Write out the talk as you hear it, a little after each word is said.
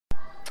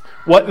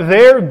What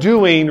they're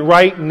doing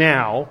right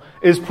now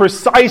is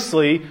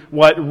precisely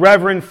what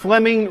Reverend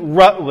Fleming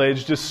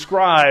Rutledge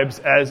describes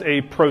as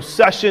a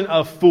procession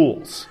of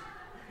fools.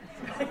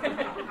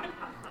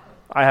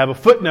 I have a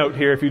footnote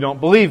here if you don't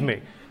believe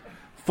me.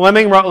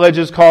 Fleming Rutledge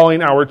is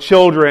calling our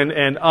children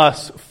and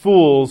us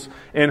fools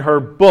in her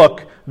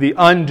book, The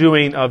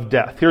Undoing of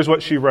Death. Here's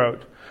what she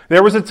wrote.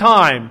 There was a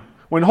time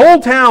when whole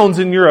towns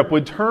in Europe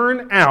would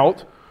turn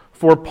out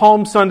for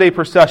Palm Sunday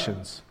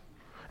processions,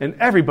 and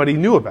everybody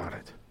knew about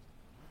it.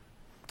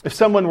 If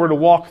someone were to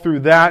walk through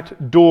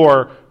that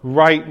door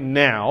right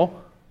now,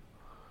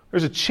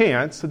 there's a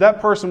chance that that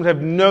person would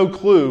have no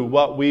clue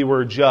what we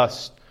were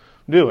just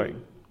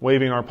doing,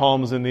 waving our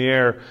palms in the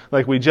air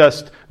like we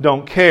just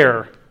don't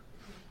care.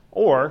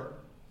 Or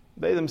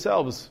they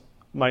themselves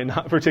might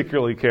not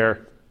particularly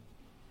care.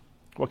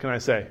 What can I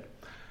say?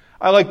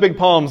 I like big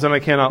palms and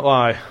I cannot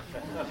lie.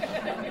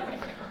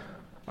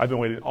 I've been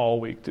waiting all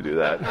week to do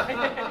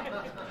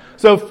that.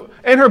 So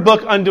in her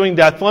book, Undoing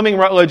Death, Fleming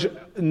Rutledge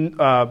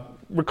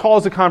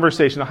recalls a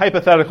conversation, a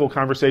hypothetical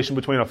conversation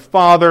between a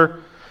father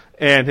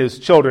and his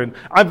children.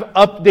 I've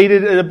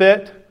updated it a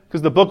bit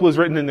because the book was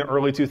written in the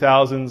early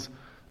 2000s,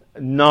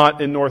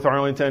 not in North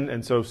Arlington,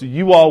 and so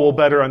you all will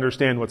better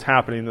understand what's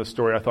happening in this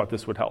story. I thought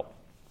this would help.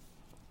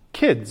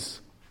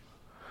 Kids.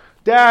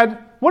 Dad,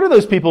 what are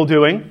those people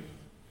doing?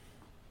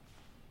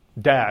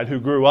 Dad, who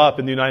grew up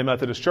in the United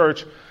Methodist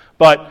Church,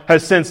 but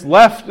has since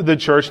left the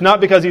church, not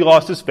because he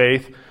lost his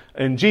faith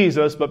in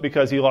Jesus, but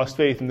because he lost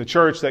faith in the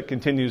church that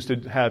continues to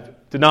have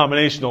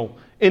denominational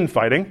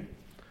infighting.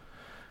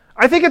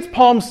 I think it's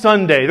Palm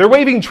Sunday. They're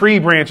waving tree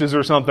branches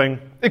or something.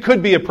 It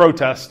could be a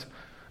protest.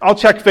 I'll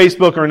check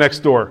Facebook or next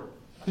door.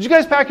 Did you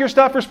guys pack your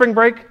stuff for spring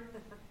break?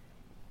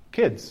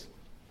 Kids.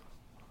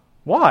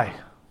 Why?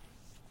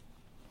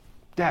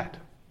 Dad.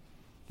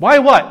 Why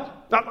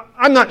what?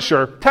 I'm not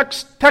sure.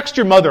 Text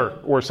your mother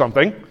or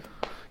something.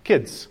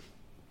 Kids.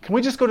 Can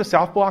we just go to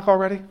South Block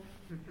already?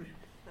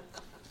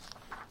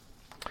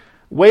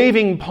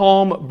 Waving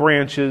palm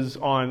branches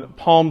on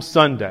Palm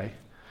Sunday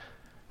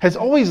has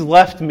always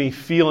left me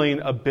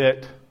feeling a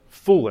bit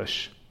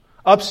foolish.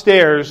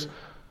 Upstairs,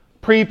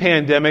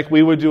 pre-pandemic,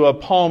 we would do a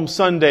Palm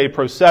Sunday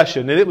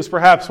procession, and it was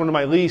perhaps one of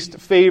my least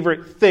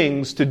favorite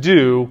things to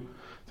do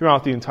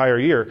throughout the entire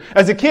year.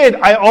 As a kid,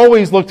 I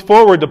always looked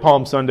forward to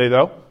Palm Sunday,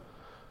 though.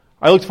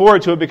 I looked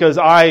forward to it because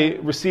I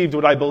received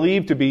what I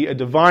believed to be a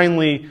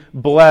divinely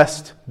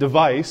blessed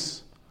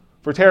device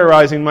for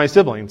terrorizing my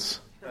siblings.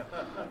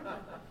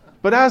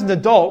 But as an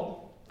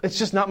adult, it's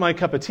just not my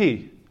cup of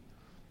tea.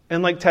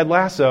 And like Ted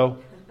Lasso,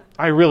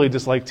 I really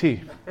dislike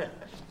tea.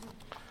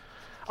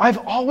 I've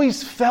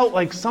always felt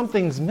like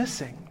something's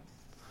missing,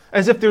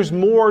 as if there's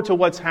more to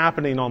what's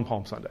happening on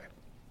Palm Sunday.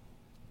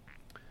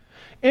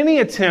 Any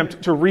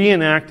attempt to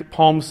reenact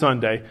Palm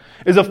Sunday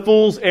is a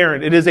fool's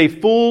errand. It is a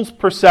fool's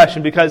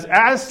procession because,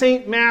 as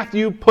St.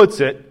 Matthew puts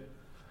it,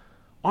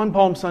 on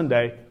Palm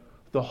Sunday,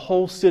 the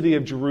whole city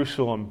of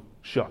Jerusalem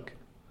shook.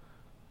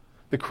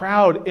 The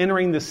crowd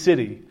entering the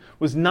city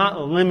was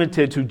not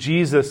limited to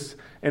Jesus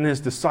and his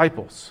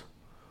disciples.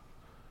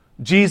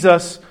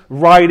 Jesus,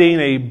 riding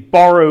a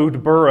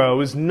borrowed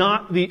burro, is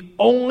not the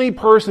only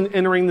person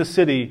entering the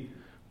city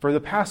for the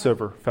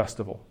Passover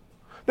festival.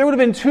 There would have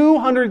been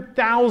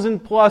 200,000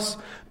 plus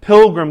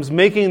pilgrims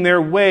making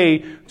their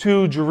way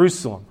to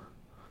Jerusalem.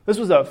 This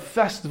was a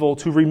festival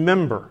to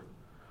remember.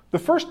 The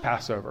first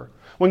Passover,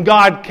 when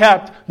God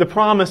kept the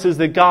promises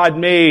that God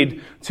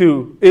made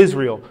to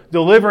Israel,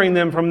 delivering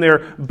them from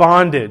their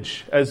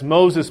bondage as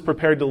Moses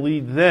prepared to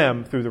lead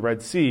them through the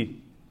Red Sea.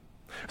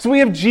 So we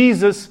have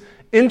Jesus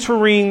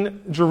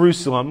entering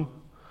Jerusalem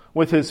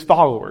with his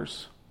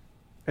followers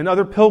and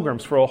other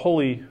pilgrims for a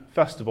holy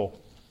festival.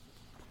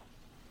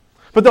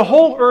 But the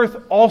whole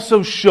earth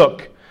also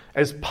shook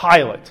as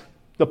Pilate,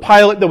 the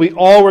Pilate that we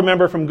all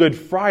remember from Good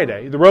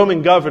Friday, the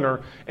Roman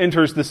governor,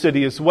 enters the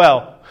city as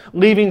well,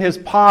 leaving his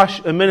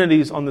posh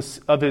amenities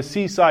of his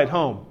seaside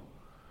home,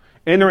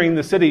 entering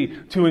the city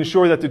to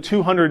ensure that the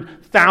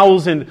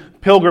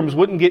 200,000 pilgrims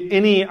wouldn't get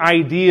any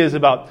ideas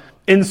about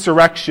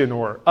insurrection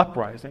or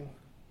uprising.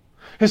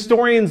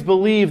 Historians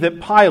believe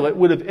that Pilate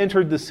would have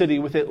entered the city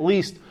with at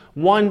least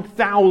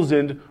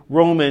 1,000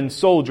 Roman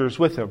soldiers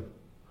with him.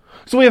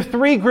 So we have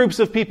three groups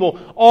of people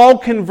all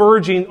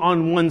converging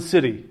on one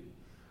city.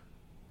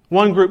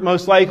 One group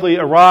most likely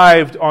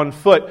arrived on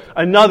foot,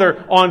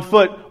 another on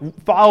foot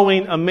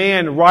following a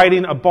man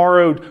riding a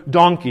borrowed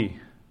donkey,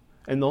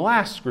 and the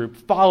last group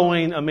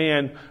following a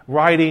man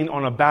riding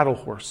on a battle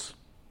horse.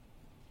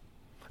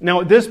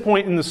 Now, at this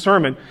point in the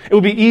sermon, it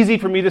would be easy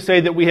for me to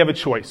say that we have a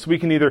choice. We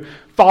can either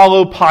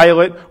follow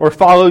Pilate or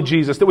follow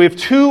Jesus, that we have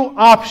two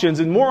options,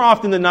 and more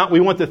often than not, we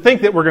want to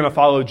think that we're going to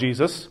follow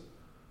Jesus.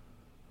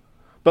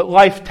 But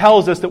life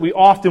tells us that we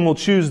often will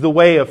choose the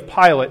way of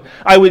Pilate.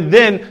 I would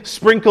then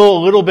sprinkle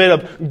a little bit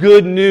of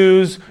good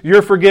news,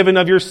 you're forgiven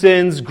of your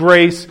sins,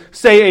 grace,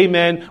 say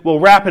amen, we'll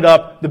wrap it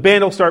up, the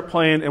band will start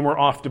playing, and we're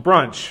off to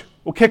brunch.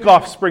 We'll kick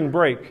off spring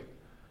break,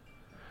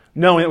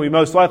 knowing that we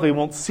most likely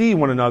won't see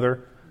one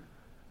another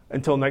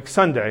until next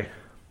Sunday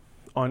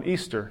on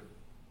Easter.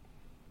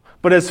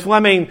 But as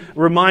Fleming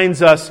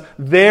reminds us,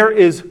 there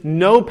is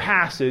no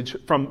passage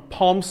from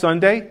Palm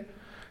Sunday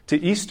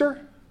to Easter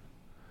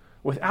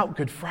without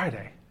Good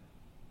Friday.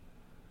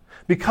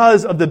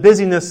 Because of the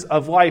busyness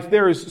of life,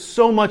 there is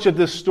so much of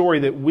this story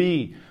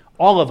that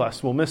all of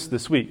us, will miss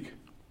this week.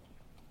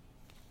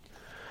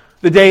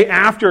 The day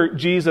after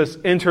Jesus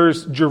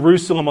enters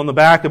Jerusalem on the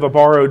back of a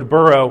borrowed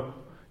burro,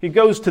 he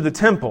goes to the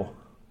temple.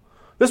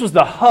 This was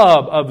the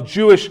hub of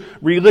Jewish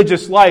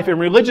religious life, and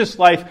religious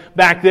life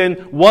back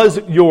then was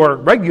your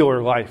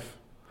regular life.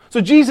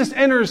 So Jesus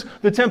enters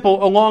the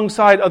temple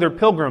alongside other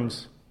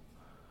pilgrims.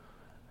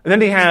 And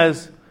then he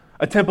has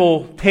a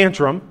temple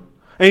tantrum,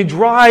 and he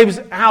drives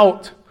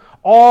out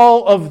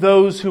all of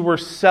those who were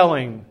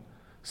selling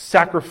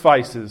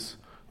sacrifices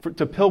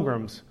to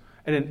pilgrims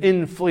at an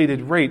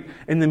inflated rate,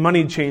 and the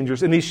money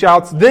changers. And he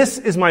shouts, "This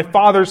is my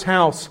Father's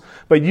house,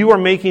 but you are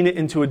making it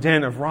into a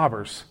den of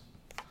robbers."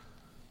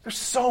 There's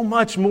so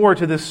much more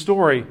to this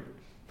story.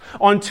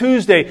 On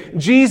Tuesday,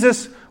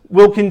 Jesus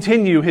will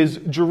continue his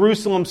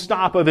Jerusalem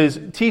stop of his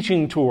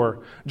teaching tour,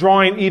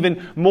 drawing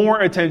even more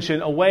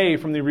attention away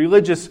from the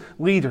religious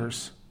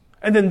leaders.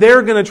 And then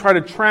they're going to try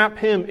to trap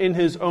him in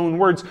his own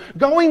words,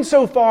 going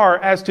so far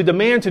as to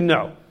demand to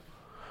know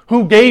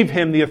who gave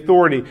him the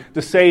authority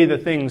to say the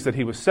things that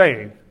he was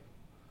saying.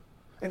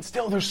 And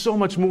still, there's so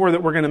much more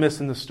that we're going to miss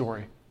in this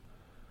story.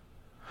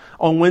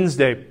 On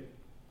Wednesday,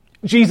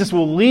 Jesus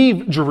will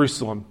leave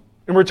Jerusalem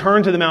and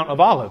return to the Mount of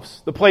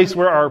Olives, the place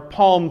where our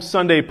Palm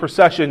Sunday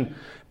procession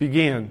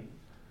began.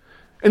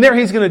 And there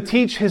he's going to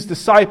teach his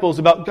disciples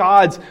about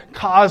God's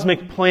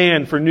cosmic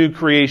plan for new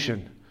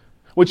creation,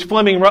 which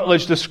Fleming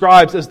Rutledge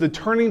describes as the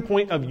turning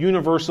point of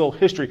universal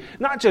history,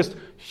 not just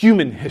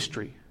human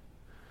history,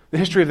 the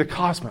history of the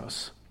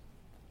cosmos.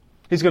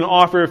 He's going to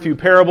offer a few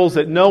parables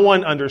that no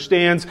one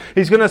understands.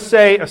 He's going to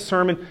say a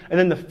sermon, and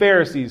then the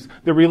Pharisees,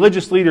 the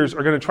religious leaders,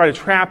 are going to try to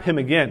trap him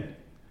again,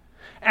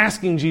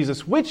 asking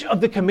Jesus, which of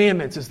the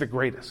commandments is the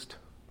greatest?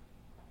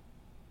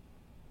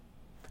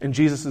 And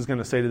Jesus is going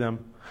to say to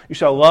them, "You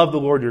shall love the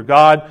Lord your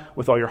God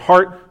with all your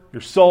heart,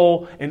 your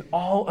soul, and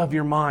all of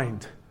your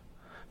mind.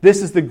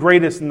 This is the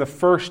greatest and the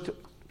first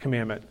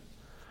commandment.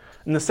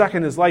 And the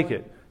second is like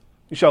it.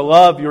 You shall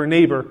love your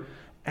neighbor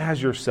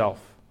as yourself.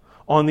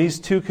 On these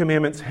two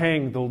commandments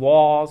hang the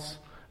laws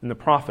and the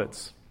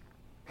prophets."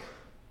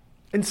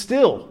 And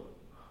still,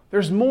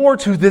 there's more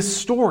to this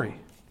story.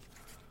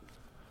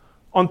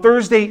 On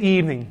Thursday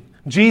evening,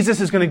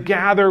 Jesus is going to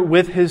gather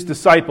with his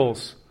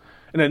disciples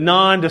in a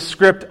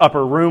nondescript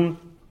upper room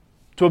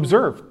to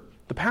observe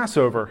the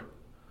Passover.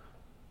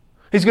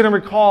 He's going to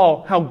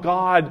recall how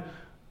God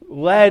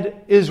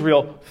led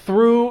Israel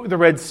through the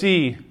Red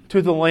Sea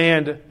to the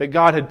land that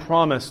God had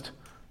promised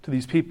to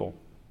these people.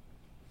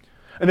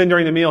 And then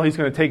during the meal, he's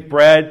going to take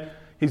bread,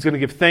 he's going to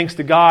give thanks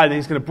to God, and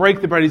he's going to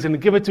break the bread, he's going to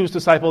give it to his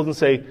disciples and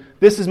say,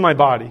 "This is my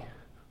body,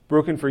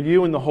 broken for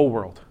you and the whole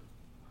world."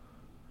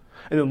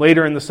 And then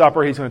later in the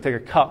supper, he's going to take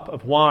a cup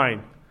of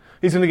wine.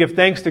 He's going to give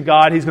thanks to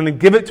God. He's going to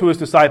give it to his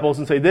disciples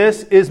and say,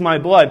 "This is my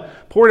blood,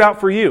 poured out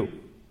for you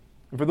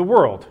and for the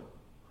world.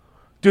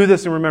 Do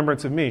this in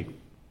remembrance of me."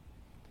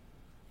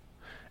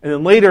 And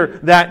then later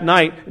that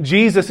night,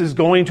 Jesus is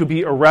going to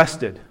be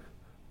arrested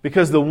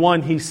because the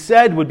one he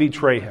said would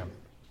betray him,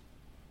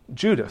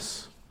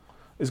 Judas,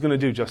 is going to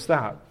do just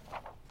that.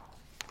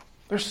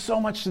 There's so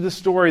much to this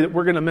story that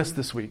we're going to miss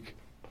this week.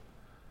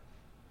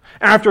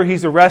 After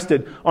he's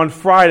arrested on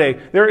Friday,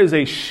 there is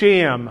a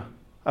sham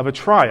of a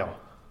trial.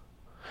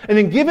 And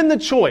then given the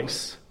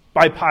choice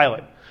by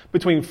Pilate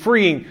between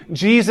freeing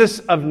Jesus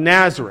of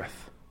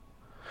Nazareth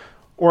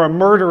or a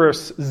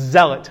murderous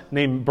zealot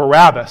named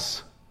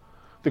Barabbas,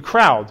 the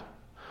crowd,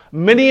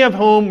 many of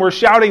whom were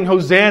shouting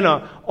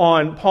Hosanna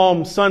on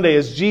Palm Sunday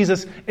as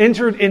Jesus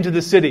entered into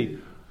the city,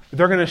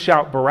 they're going to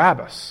shout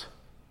Barabbas.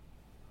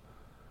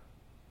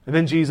 And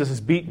then Jesus is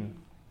beaten.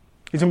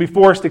 He's going to be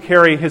forced to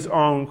carry his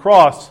own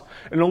cross.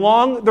 And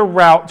along the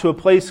route to a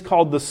place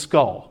called the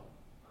Skull,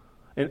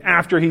 and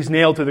after he's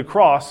nailed to the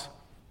cross,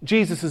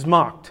 Jesus is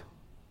mocked.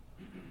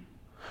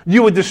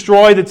 "You would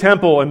destroy the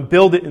temple and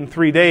build it in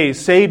 3 days.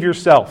 Save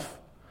yourself.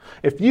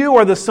 If you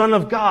are the Son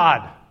of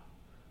God,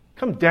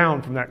 come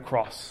down from that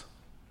cross."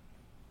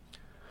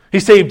 He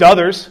saved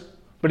others,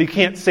 but he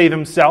can't save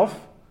himself.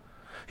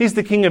 He's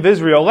the King of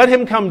Israel. Let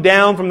him come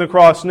down from the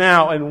cross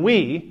now, and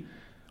we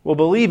will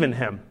believe in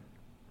him.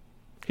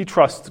 He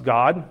trusts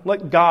God.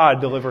 Let God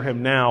deliver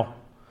him now,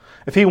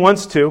 if he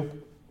wants to,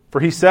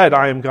 for he said,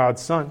 "I am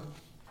God's son."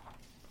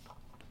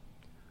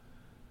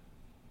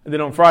 And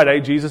then on Friday,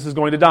 Jesus is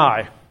going to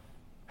die,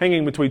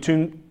 hanging between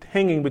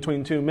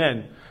two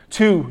men,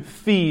 two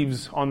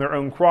thieves on their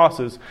own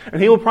crosses.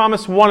 And he will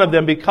promise one of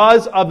them,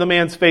 because of the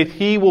man's faith,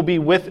 he will be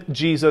with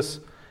Jesus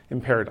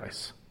in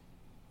paradise.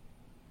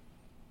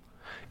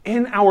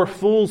 In our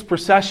Fool's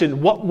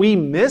Procession, what we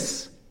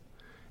miss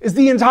is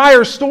the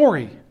entire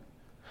story.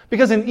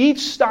 Because in each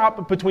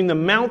stop between the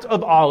Mount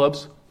of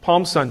Olives,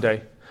 Palm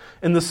Sunday,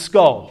 and the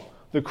Skull,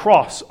 the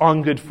cross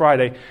on Good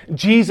Friday,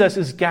 Jesus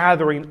is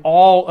gathering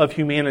all of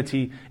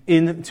humanity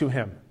into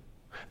him.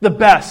 the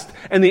best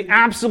and the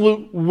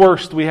absolute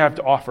worst we have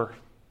to offer.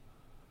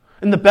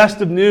 And the best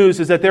of news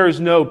is that there is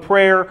no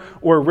prayer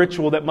or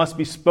ritual that must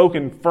be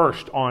spoken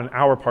first on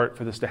our part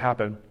for this to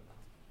happen.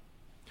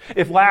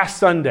 If last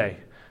Sunday,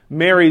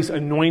 Mary's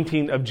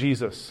anointing of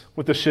Jesus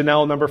with the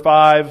Chanel No.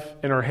 5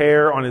 in her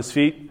hair on his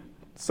feet,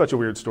 such a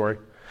weird story.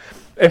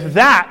 If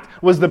that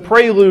was the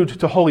prelude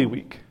to Holy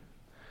Week,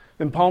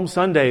 then Palm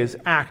Sunday is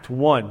Act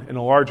 1 in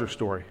a larger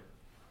story.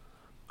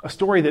 A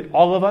story that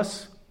all of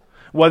us,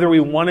 whether we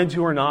wanted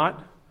to or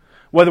not,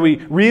 whether we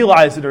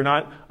realize it or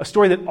not, a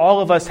story that all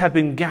of us have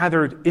been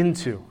gathered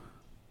into.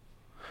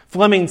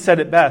 Fleming said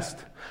it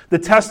best. The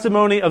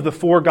testimony of the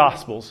four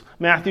Gospels,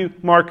 Matthew,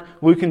 Mark,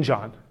 Luke, and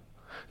John,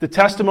 the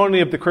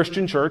testimony of the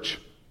Christian church,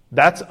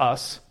 that's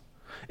us,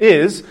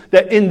 is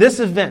that in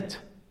this event,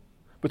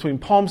 between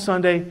Palm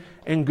Sunday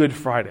and Good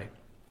Friday,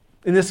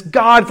 in this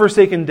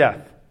God-forsaken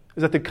death,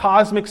 is that the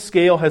cosmic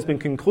scale has been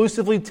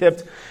conclusively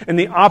tipped in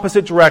the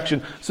opposite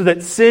direction so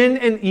that sin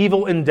and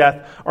evil and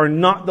death are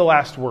not the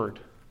last word.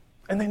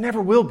 And they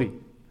never will be,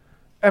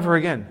 ever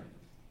again.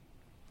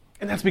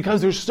 And that's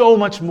because there's so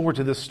much more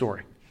to this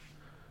story.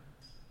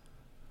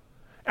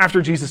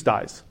 After Jesus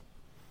dies,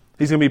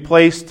 he's going to be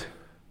placed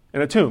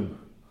in a tomb,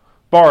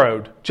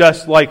 borrowed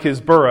just like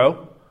his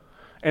burrow.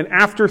 And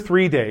after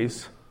 3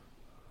 days,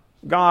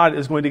 God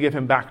is going to give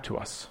him back to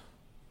us.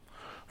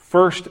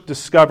 First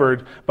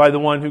discovered by the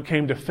one who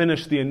came to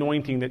finish the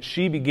anointing that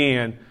she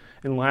began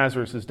in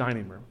Lazarus'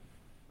 dining room.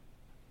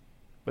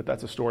 But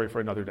that's a story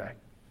for another day.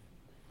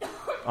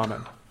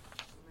 Amen.